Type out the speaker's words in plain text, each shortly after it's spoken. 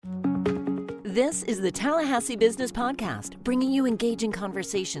This is the Tallahassee Business Podcast, bringing you engaging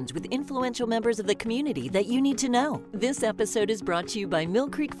conversations with influential members of the community that you need to know. This episode is brought to you by Mill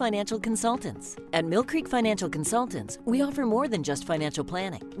Creek Financial Consultants. At Mill Creek Financial Consultants, we offer more than just financial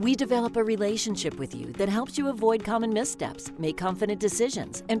planning. We develop a relationship with you that helps you avoid common missteps, make confident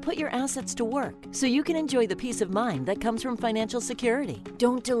decisions, and put your assets to work so you can enjoy the peace of mind that comes from financial security.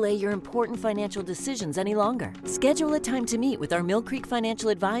 Don't delay your important financial decisions any longer. Schedule a time to meet with our Mill Creek Financial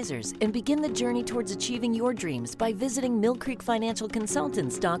Advisors and begin the journey towards achieving your dreams by visiting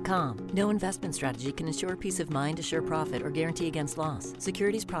millcreekfinancialconsultants.com. No investment strategy can ensure peace of mind, assure profit, or guarantee against loss.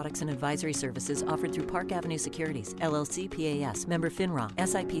 Securities, products, and advisory services offered through Park Avenue Securities, LLC, PAS, member FINRA,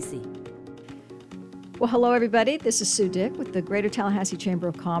 SIPC. Well, hello, everybody. This is Sue Dick with the Greater Tallahassee Chamber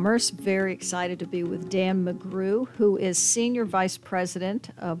of Commerce. Very excited to be with Dan McGrew, who is Senior Vice President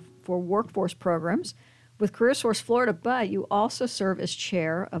for Workforce Programs with CareerSource Florida, but you also serve as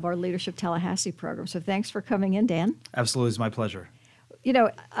chair of our Leadership Tallahassee program. So thanks for coming in, Dan. Absolutely. It's my pleasure. You know,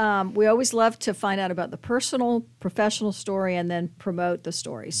 we always love to find out about the personal, professional story and then promote the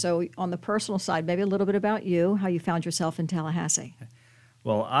story. So on the personal side, maybe a little bit about you, how you found yourself in Tallahassee.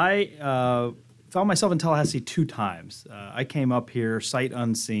 Well, I found myself in Tallahassee two times. I came up here sight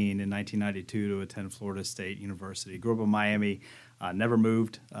unseen in 1992 to attend Florida State University. Grew up in Miami, never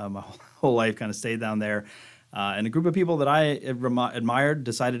moved my whole life, kind of stayed down there. And a group of people that I admired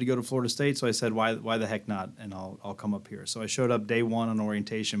decided to go to Florida State, so I said, why the heck not, and I'll come up here. So I showed up day one on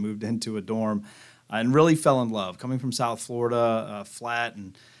orientation, moved into a dorm, and really fell in love. Coming from South Florida, flat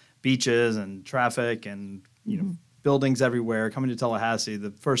and beaches and traffic and buildings everywhere, coming to Tallahassee,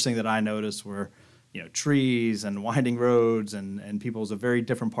 the first thing that I noticed were trees and winding roads and people. It was a very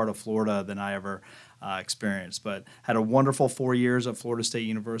different part of Florida than I ever experienced. But had a wonderful 4 years at Florida State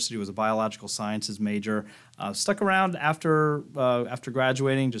University. Was a biological sciences major. Stuck around after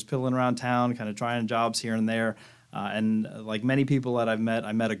graduating, just piddling around town, kind of trying jobs here and there. And like many people that I've met,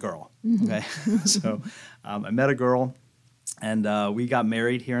 I met a girl. Okay, so I met a girl, and we got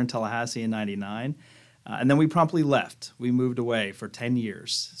married here in Tallahassee in '99. And then we promptly left. We moved away for 10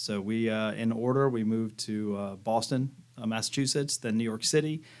 years. So we, in order, we moved to Boston, Massachusetts, then New York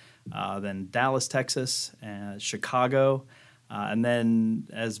City, then Dallas, Texas, and Chicago. And then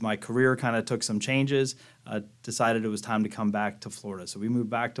as my career kind of took some changes, decided it was time to come back to Florida. So we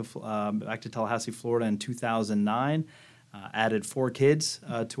moved back to Tallahassee, Florida in 2009. Added 4 kids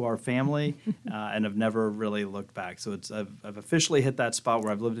to our family, and have never really looked back. So I've officially hit that spot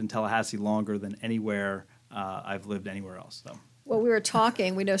where I've lived in Tallahassee longer than anywhere I've lived anywhere else. So. Well, we were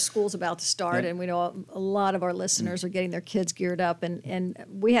talking. We know school's about to start, and we know a lot of our listeners are getting their kids geared up. And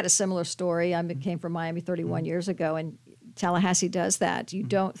we had a similar story. I came from Miami 31 years ago, and Tallahassee does that. You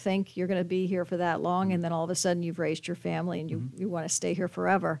don't think you're going to be here for that long, and then all of a sudden you've raised your family and you want to stay here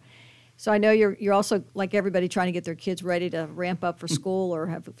forever. So I know you're also, like everybody, trying to get their kids ready to ramp up for school or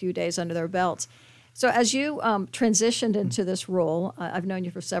have a few days under their belts. So as you transitioned into this role, I've known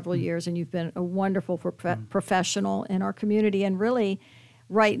you for several years, and you've been a wonderful professional in our community. And really,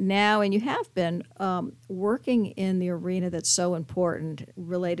 right now, and you have been working in the arena that's so important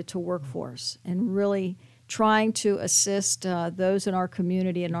related to workforce, and really trying to assist those in our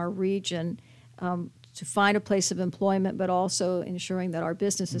community, in our region, to find a place of employment, but also ensuring that our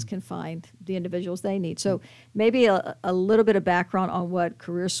businesses can find the individuals they need. So maybe a little bit of background on what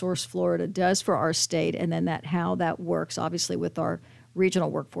CareerSource Florida does for our state, and then how that works, obviously, with our regional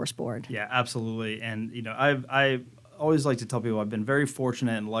workforce board. Yeah, absolutely. And I always like to tell people I've been very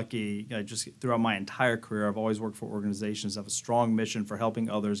fortunate and lucky. Just throughout my entire career, I've always worked for organizations that have a strong mission for helping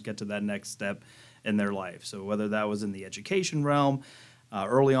others get to that next step in their life. So whether that was in the education realm,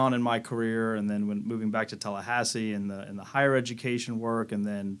 early on in my career, and then when moving back to Tallahassee in the higher education work, and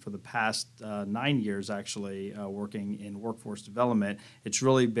then for the past 9 years actually working in workforce development, it's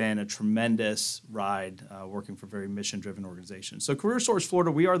really been a tremendous ride working for very mission-driven organizations. So CareerSource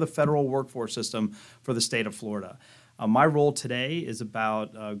Florida, we are the federal workforce system for the state of Florida. My role today is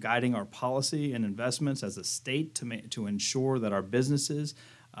about guiding our policy and investments as a state to ensure that our businesses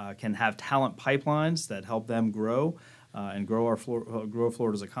can have talent pipelines that help them grow and grow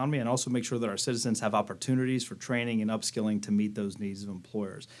Florida's economy, and also make sure that our citizens have opportunities for training and upskilling to meet those needs of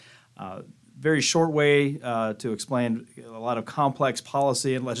employers. Very short way to explain a lot of complex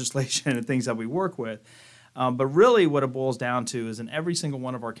policy and legislation and things that we work with. But really what it boils down to is in every single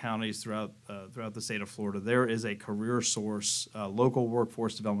one of our counties throughout the state of Florida, there is a CareerSource local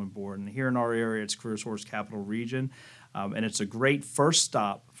workforce development board. And here in our area, it's CareerSource Capital Region. And it's a great first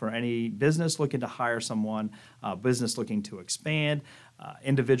stop for any business looking to hire someone, business looking to expand,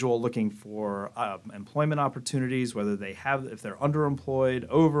 individual looking for employment opportunities, whether if they're underemployed,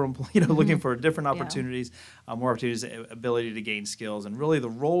 overemployed, looking for different opportunities, more opportunities, ability to gain skills. And really the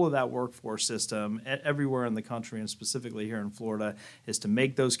role of that workforce system everywhere in the country, and specifically here in Florida, is to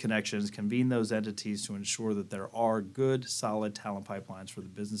make those connections, convene those entities to ensure that there are good, solid talent pipelines for the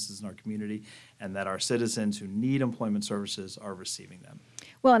businesses in our community, and that our citizens who need employment services are receiving them.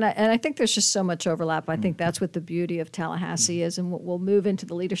 Well, and I think there's just so much overlap. I think that's what the beauty of Tallahassee is, and we'll move into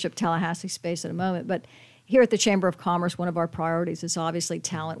the Leadership Tallahassee space in a moment. But here at the Chamber of Commerce, one of our priorities is obviously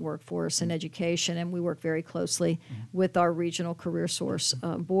talent, workforce, and education, and we work very closely with our regional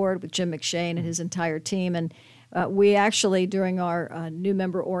CareerSource board, with Jim McShane and his entire team. And we actually, during our new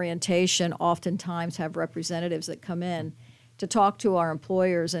member orientation, oftentimes have representatives that come in to talk to our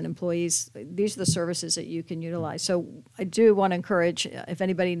employers and employees. These are the services that you can utilize. So I do want to encourage, if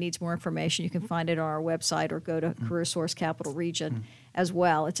anybody needs more information, you can find it on our website or go to CareerSource Capital Region as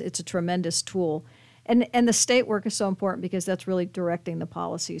well. It's a tremendous tool. And the state work is so important because that's really directing the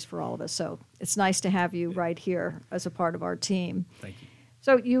policies for all of us. So it's nice to have you right here as a part of our team. Thank you.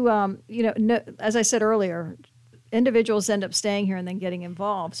 So you, as I said earlier, individuals end up staying here and then getting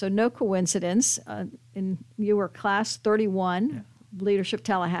involved. So no coincidence. You were class 31, Leadership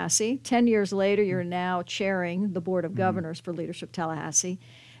Tallahassee. 10 years later, you're now chairing the Board of Governors for Leadership Tallahassee,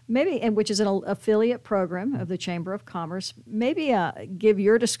 which is an affiliate program of the Chamber of Commerce. Maybe give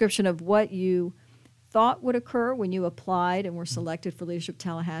your description of what you thought would occur when you applied and were selected for Leadership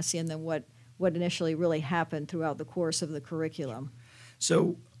Tallahassee, and then what initially really happened throughout the course of the curriculum.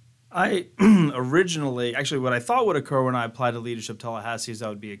 So I originally, what I thought would occur when I applied to Leadership Tallahassee is I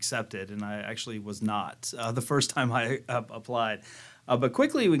would be accepted, and I actually was not the first time I applied. But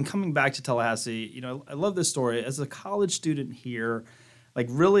quickly, when coming back to Tallahassee, I love this story. As a college student here,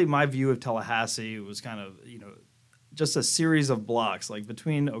 really my view of Tallahassee was kind of, just a series of blocks,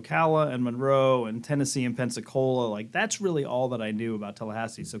 between Ocala and Monroe and Tennessee and Pensacola. That's really all that I knew about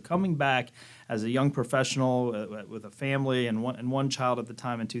Tallahassee. So coming back as a young professional with a family and one child at the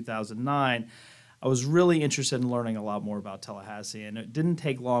time in 2009, I was really interested in learning a lot more about Tallahassee. And it didn't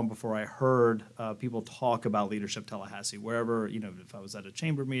take long before I heard people talk about Leadership Tallahassee, wherever, if I was at a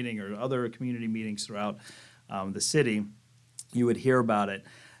chamber meeting or other community meetings throughout the city, you would hear about it.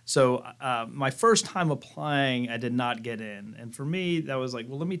 So my first time applying, I did not get in. And for me, that was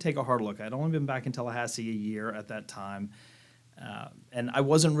let me take a hard look. I'd only been back in Tallahassee a year at that time, and I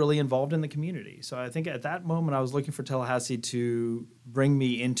wasn't really involved in the community. So I think at that moment, I was looking for Tallahassee to bring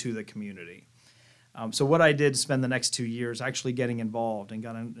me into the community. So what I did spend the next 2 years actually getting involved, and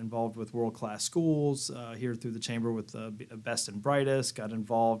got involved with world-class schools here through the Chamber with Best and Brightest, got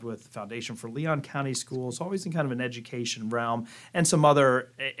involved with the Foundation for Leon County Schools, always in kind of an education realm, and some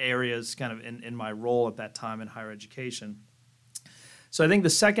other areas kind of in my role at that time in higher education. So I think the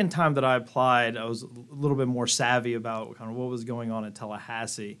second time that I applied, I was a little bit more savvy about kind of what was going on in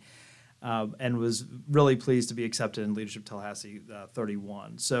Tallahassee. And was really pleased to be accepted in Leadership Tallahassee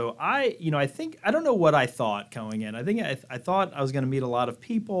 31. So I don't know what I thought going in. I think I thought I was going to meet a lot of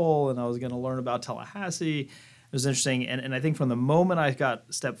people and I was going to learn about Tallahassee. It was interesting, and I think from the moment I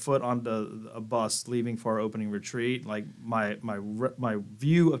stepped foot onto a bus leaving for our opening retreat, my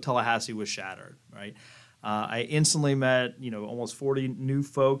view of Tallahassee was shattered. Right, I instantly met almost 40 new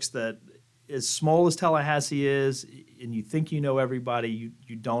folks that. As small as Tallahassee is, and you think you know everybody,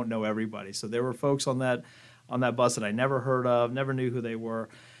 you don't know everybody. So there were folks on that bus that I never heard of, never knew who they were,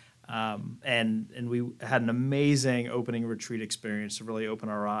 and we had an amazing opening retreat experience to really open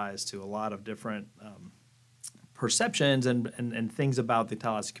our eyes to a lot of different perceptions and things about the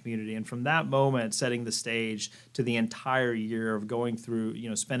Tallahassee community. And from that moment, setting the stage to the entire year of going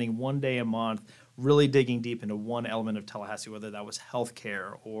through, spending one day a month, really digging deep into one element of Tallahassee, whether that was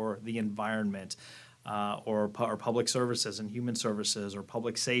healthcare or the environment or public services and human services or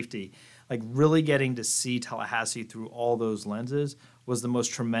public safety. Really getting to see Tallahassee through all those lenses was the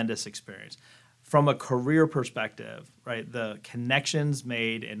most tremendous experience. From a career perspective, right, the connections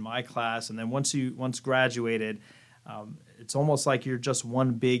made in my class, and then once graduated, it's almost like you're just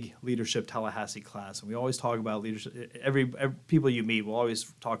one big Leadership Tallahassee class. And we always talk about leadership. Every people you meet will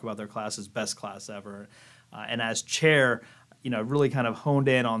always talk about their class as best class ever. And as chair, really kind of honed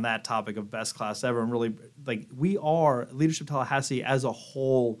in on that topic of best class ever. And really, we are, Leadership Tallahassee as a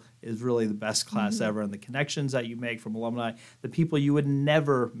whole is really the best class ever. And the connections that you make from alumni, the people you would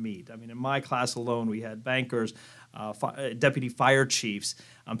never meet. I mean, in my class alone, we had bankers, deputy fire chiefs,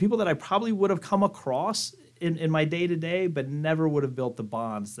 people that I probably would have come across in my day-to-day, but never would have built the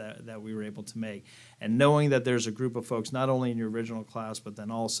bonds that we were able to make. And knowing that there's a group of folks, not only in your original class, but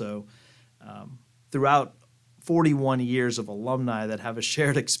then also throughout 41 years of alumni that have a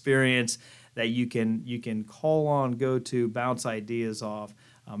shared experience that you can call on, go to, bounce ideas off,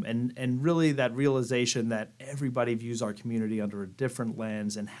 and really that realization that everybody views our community under a different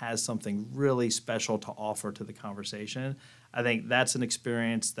lens and has something really special to offer to the conversation. I think that's an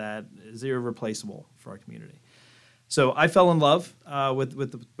experience that is irreplaceable for our community. So I fell in love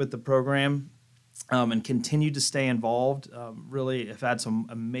with the program. And continued to stay involved. Really have had some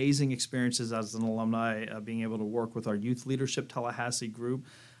amazing experiences as an alumni, being able to work with our Youth Leadership Tallahassee group.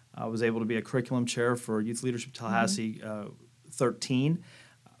 I was able to be a curriculum chair for Youth Leadership Tallahassee 13.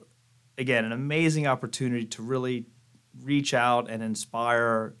 Again, an amazing opportunity to really reach out and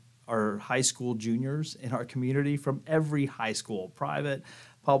inspire our high school juniors in our community from every high school, private,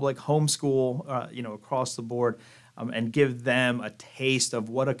 public, homeschool, across the board, and give them a taste of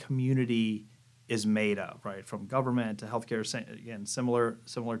what a community is made of, right? From government to healthcare, again, similar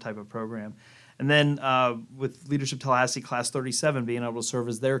type of program. And then with Leadership Tallahassee Class 37, being able to serve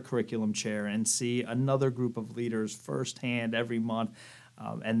as their curriculum chair and see another group of leaders firsthand every month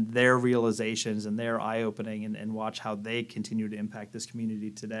and their realizations and their eye-opening and watch how they continue to impact this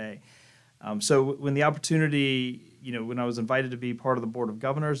community today. So when the opportunity, when I was invited to be part of the Board of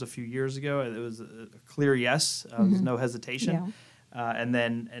Governors a few years ago, it was a clear yes. There was no hesitation. Yeah.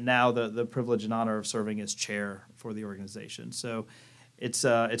 And now the privilege and honor of serving as chair for the organization. So it's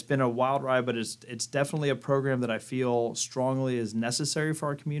been a wild ride, but it's definitely a program that I feel strongly is necessary for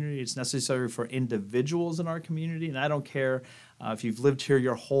our community. It's necessary for individuals in our community, and I don't care if you've lived here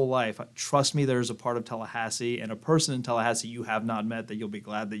your whole life. Trust me, there's a part of Tallahassee and a person in Tallahassee you have not met that you'll be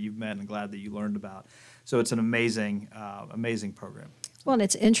glad that you've met and glad that you learned about. So it's an amazing program. Well, and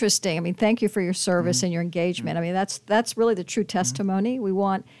it's interesting. I mean, thank you for your service and your engagement. I mean, that's really the true testimony. We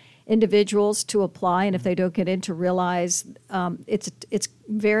want individuals to apply, and if they don't get in, to realize it's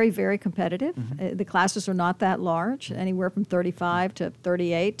very, very competitive. The classes are not that large, anywhere from 35 to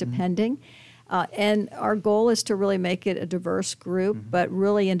 38, depending. And our goal is to really make it a diverse group, but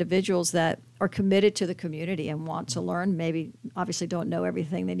really individuals that are committed to the community and want to learn, maybe obviously don't know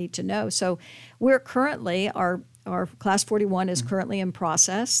everything they need to know. So we're currently, our Class 41 is currently in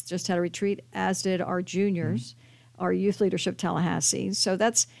process, just had a retreat, as did our juniors, our Youth Leadership Tallahassee. So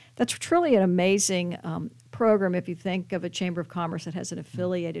that's truly an amazing program if you think of a Chamber of Commerce that has an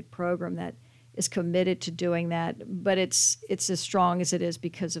affiliated program that is committed to doing that. But it's as strong as it is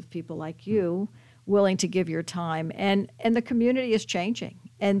because of people like you willing to give your time. And the community is changing,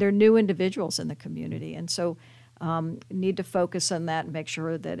 and there are new individuals in the community. And so need to focus on that and make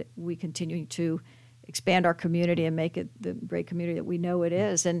sure that we continue to expand our community and make it the great community that we know it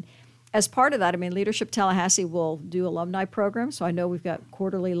is. And as part of that, I mean, Leadership Tallahassee will do alumni programs. So I know we've got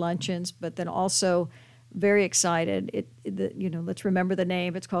quarterly luncheons, but then also very excited. Let's remember the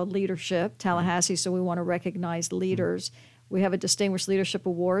name. It's called Leadership Tallahassee. So we want to recognize leaders. We have a Distinguished Leadership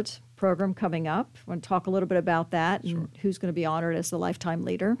Awards program coming up. I want to talk a little bit about that and who's going to be honored as the Lifetime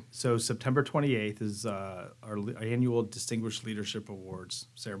Leader. So September 28th is our annual Distinguished Leadership Awards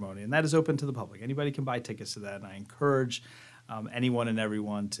ceremony, and that is open to the public. Anybody can buy tickets to that, and I encourage anyone and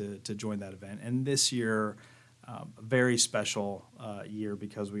everyone to join that event. And this year, a very special year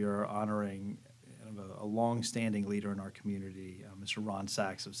because we are honoring a long-standing leader in our community, Mr. Ron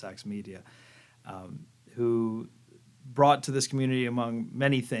Sachs of Sachs Media, who brought to this community, among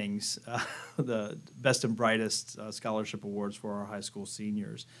many things, the best and brightest scholarship awards for our high school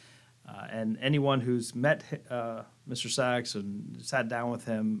seniors. And anyone who's met Mr. Sachs and sat down with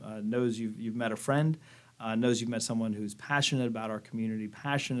him knows you've met a friend, knows you've met someone who's passionate about our community,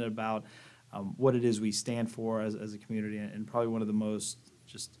 passionate about what it is we stand for as a community, and probably one of the most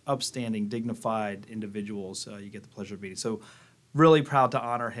just upstanding, dignified individuals you get the pleasure of meeting. So really proud to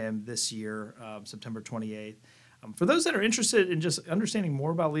honor him this year, September 28th. For those that are interested in just understanding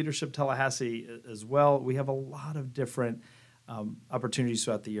more about Leadership Tallahassee as well, we have a lot of different opportunities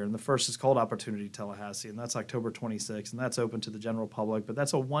throughout the year. And the first is called Opportunity Tallahassee, and that's October 26th, and that's open to the general public. But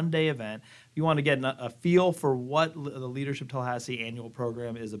that's a one-day event. If you want to get a feel for what the Leadership Tallahassee annual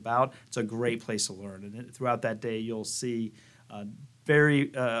program is about, it's a great place to learn. And throughout that day, you'll see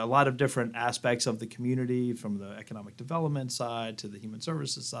a lot of different aspects of the community, from the economic development side to the human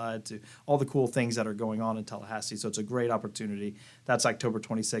services side to all the cool things that are going on in Tallahassee. So it's a great opportunity. That's October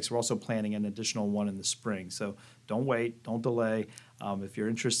 26th. We're also planning an additional one in the spring. So don't wait, don't delay. If you're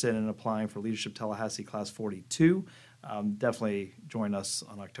interested in applying for Leadership Tallahassee Class 42, definitely join us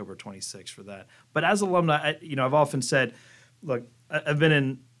on October 26th for that. But as alumni, I've often said, look, I've been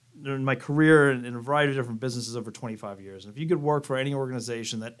in my career in a variety of different businesses over 25 years. And if you could work for any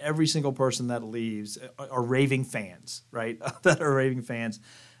organization that every single person that leaves are raving fans, right? that are raving fans.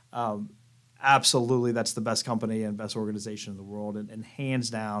 Absolutely, that's the best company and best organization in the world, and hands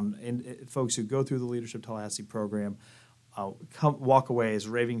down, and folks who go through the Leadership Tallahassee program walk away as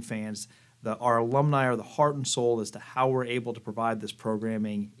raving fans. Our alumni are the heart and soul as to how we're able to provide this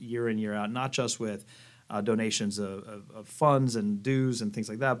programming year in, year out, not just with donations of funds and dues and things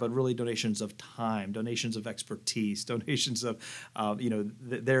like that, but really donations of time, donations of expertise, donations of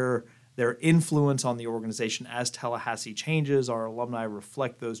their influence on the organization. As Tallahassee changes, our alumni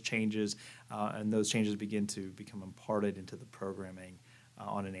reflect those changes, and those changes begin to become imparted into the programming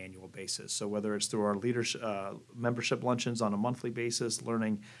on an annual basis. So whether it's through our leadership membership luncheons on a monthly basis,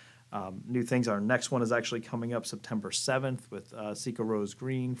 learning new things. Our next one is actually coming up September 7th with Sika Rose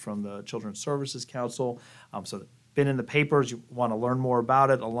Green from the Children's Services Council. So been in the papers. You want to learn more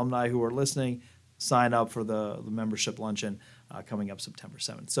about it. Alumni who are listening, sign up for the membership luncheon coming up September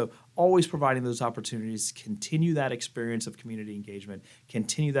 7th. So always providing those opportunities, continue that experience of community engagement,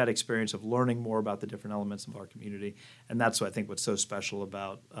 continue that experience of learning more about the different elements of our community. And that's what I think what's so special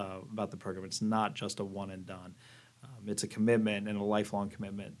about the program. It's not just a one and done. It's a commitment and a lifelong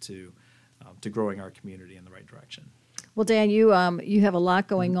commitment to growing our community in the right direction. Well, Dan, you have a lot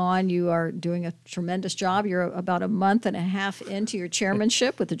going on. You are doing a tremendous job. You're about a month and a half into your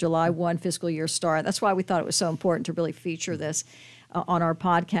chairmanship with the July 1 fiscal year start. That's why we thought it was so important to really feature this on our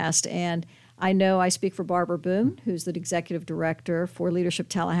podcast. And I know I speak for Barbara Boone, who's the executive director for Leadership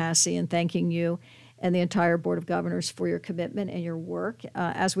Tallahassee, and thanking you and the entire Board of Governors for your commitment and your work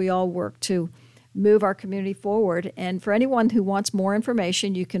as we all work to move our community forward. And for anyone who wants more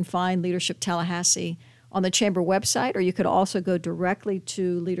information, you can find Leadership Tallahassee on the Chamber website, or you could also go directly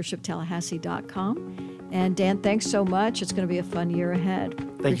to leadershiptallahassee.com. And Dan, thanks so much. It's going to be a fun year ahead.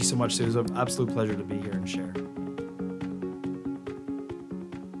 Thank you so much, Sue. It was an absolute pleasure to be here and share.